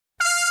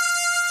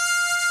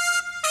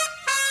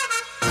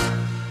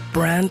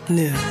brand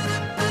new,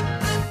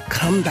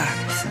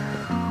 comebacks,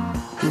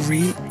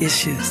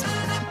 reissues.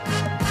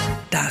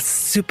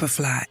 Das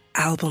Superfly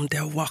Album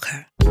der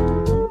Woche.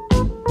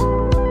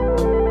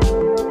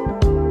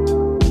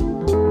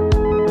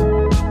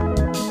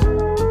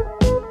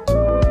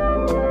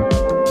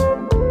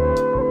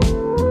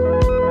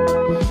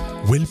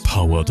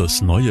 Willpower,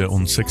 das neue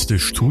und sechste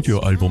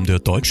Studioalbum der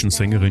deutschen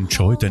Sängerin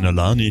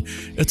Joy-Denalane,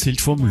 erzählt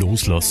vom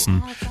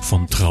Loslassen,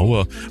 von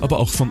Trauer, aber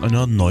auch von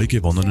einer neu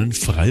gewonnenen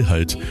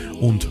Freiheit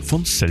und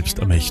von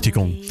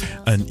Selbstermächtigung.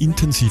 Ein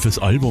intensives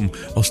Album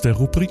aus der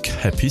Rubrik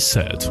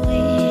Happysad.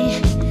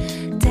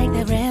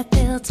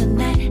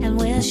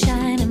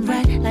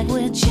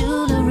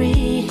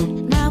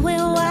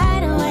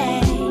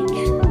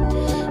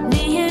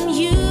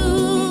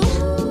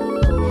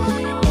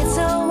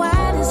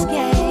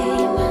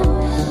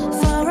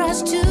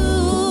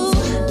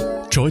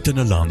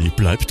 Joy-Denalane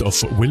bleibt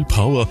auf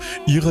Willpower,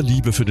 ihrer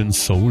Liebe für den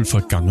Soul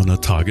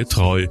vergangener Tage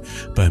treu.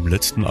 Beim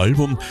letzten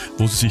Album,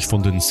 wo sie sich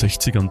von den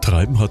 60ern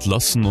treiben hat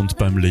lassen und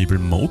beim Label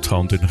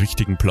Motown den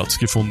richtigen Platz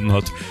gefunden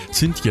hat,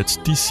 sind jetzt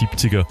die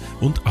 70er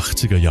und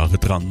 80er Jahre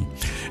dran.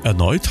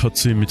 Erneut hat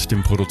sie mit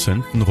dem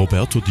Produzenten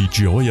Roberto di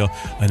Gioia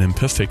einen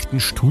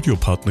perfekten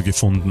Studiopartner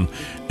gefunden.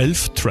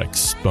 11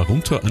 Tracks,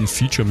 darunter ein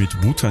Feature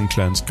mit Wu-Tang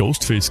Clans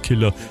Ghostface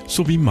Killah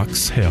sowie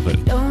Max Herre.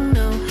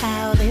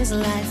 This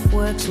life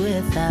works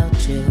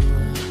without you,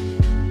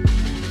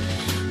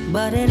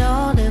 but it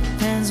all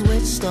depends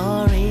which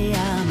story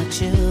I'ma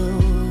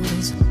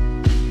choose.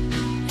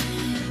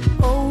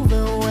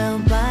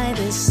 Overwhelmed by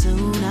this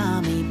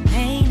tsunami,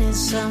 pain is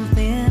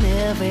something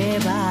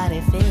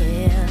everybody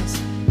feels,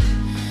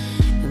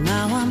 and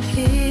now I'm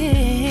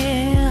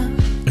here.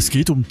 Es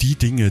geht um die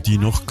Dinge, die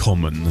noch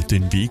kommen,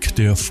 den Weg,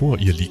 der vor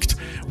ihr liegt.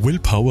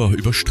 Willpower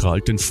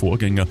überstrahlt den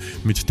Vorgänger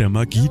mit der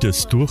Magie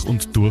des durch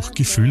und durch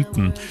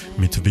Gefühlten.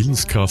 Mit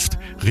Willenskraft,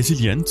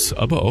 Resilienz,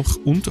 aber auch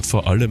und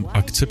vor allem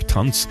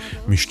Akzeptanz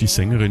mischt die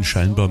Sängerin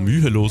scheinbar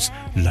mühelos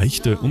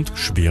leichte und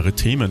schwere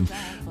Themen.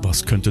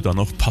 Was könnte da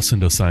noch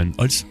passender sein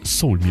als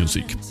Soul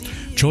Music?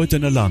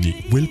 Joy-Denalane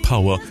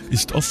Willpower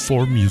ist auf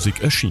 4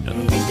 Music erschienen.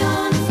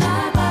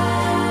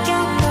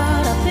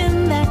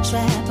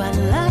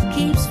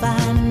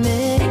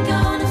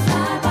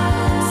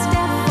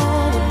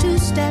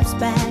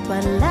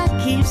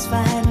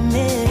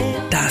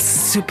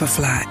 Das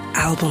Superfly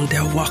Album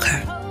der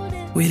Woche.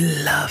 We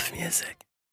love music.